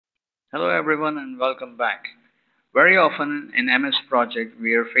Hello everyone and welcome back. Very often in MS Project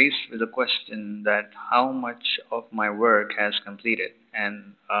we are faced with a question that how much of my work has completed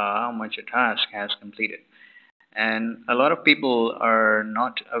and how much a task has completed. And a lot of people are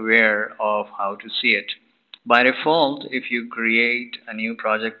not aware of how to see it. By default, if you create a new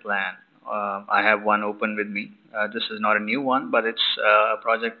project plan, I have one open with me. This is not a new one, but it's a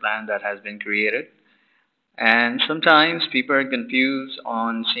project plan that has been created, and sometimes people are confused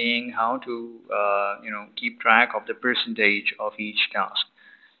on seeing how to keep track of the percentage of each task.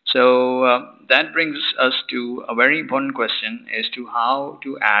 So that brings us to a very important question as to how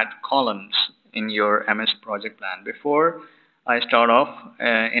to add columns in your MS project plan. Before I start off,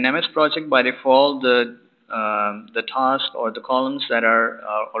 in MS project by default the task or the columns that are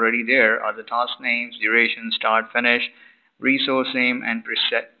already there are the task names, duration, start, finish, resource name, and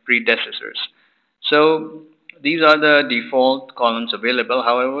predecessors. So these are the default columns available.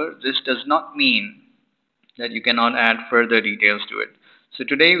 However, this does not mean that you cannot add further details to it. So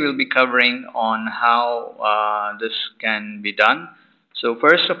today we'll be covering on how this can be done. So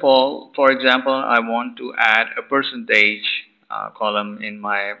first of all, for example, I want to add a percentage column in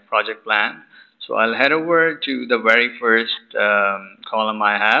my project plan. So I'll head over to the very first column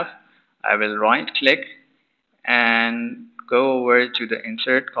I have. I will right click and go over to the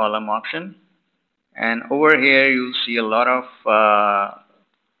insert column option, and over here you'll see a lot of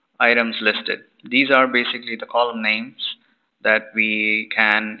items listed. These are basically the column names that we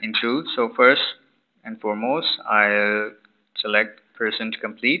can include. So first and foremost, I'll select percent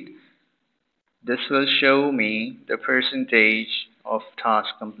complete. This will show me the percentage of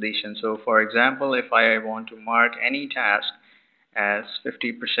task completion. So for example, if I want to mark any task as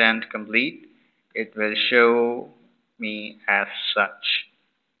 50% complete, it will show me as such.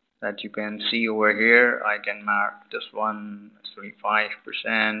 That you can see over here. I can mark this one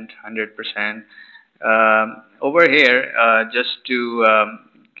 25%, 100%. Over here, just to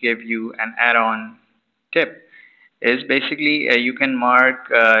give you an add-on tip, is basically you can mark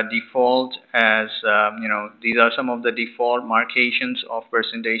default as these are some of the default markations of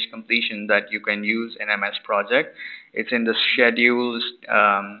percentage completion that you can use in MS Project. It's in the schedules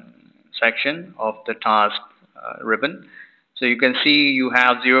section of the task ribbon. So you can see you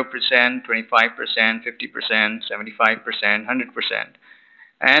have 0%, 25%, 50%, 75%, 100%.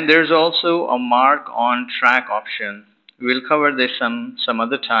 And there's also a mark on track option. We'll cover this some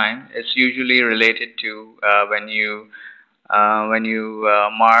other time. It's usually related to when you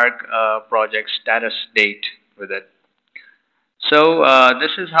mark project status date with it. So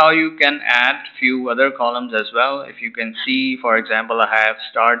this is how you can add few other columns as well. If you can see, for example, I have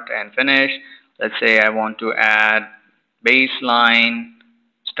start and finish. Let's say I want to add baseline,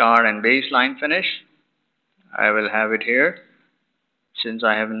 start, and baseline finish. I will have it here. Since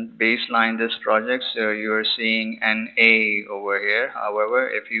I haven't baselined this project, so you're seeing an A over here. However,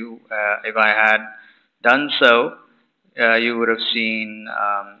 if I had done so, you would have seen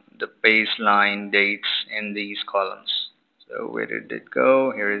the baseline dates in these columns. So where did it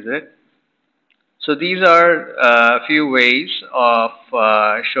go? Here is it. So these are a few ways of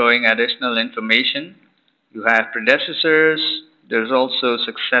showing additional information. You have predecessors. There's also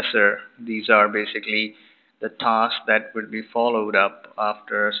successor. These are basically the tasks that would be followed up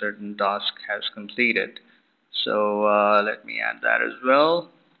after a certain task has completed. So let me add that as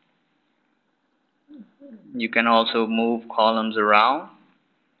well. You can also move columns around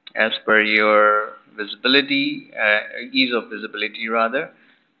as per your visibility, ease of visibility rather.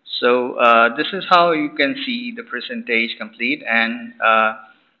 So this is how you can see the percentage complete. And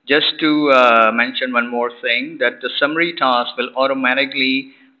just to mention one more thing, that the summary task will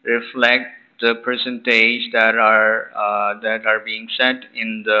automatically reflect the percentage that are being set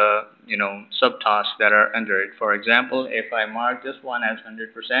in the subtasks that are under it. For example, if I mark this one as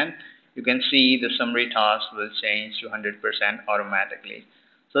 100%, you can see the summary task will change to 100% automatically.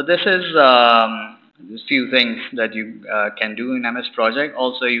 So this is there's few things that you can do in MS Project.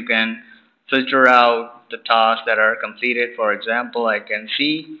 Also, you can filter out the tasks that are completed. For example, I can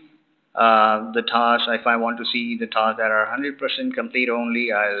see the tasks. If I want to see the tasks that are 100% complete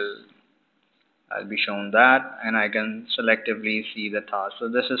only, I'll be shown that, and I can selectively see the tasks. So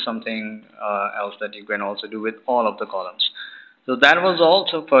this is something else that you can also do with all of the columns. So that was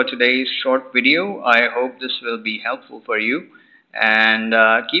also for today's short video. I hope this will be helpful for you. And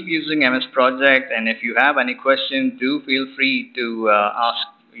keep using MS Project, and if you have any questions, do feel free to ask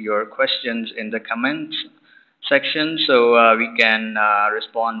your questions in the comments section, so we can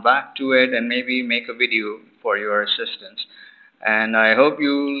respond back to it and maybe make a video for your assistance. And I hope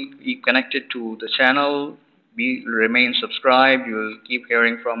you'll be connected to the channel remain subscribed. You will keep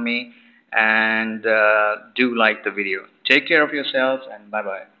hearing from me, and do like the video. Take care of yourselves, and bye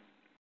bye.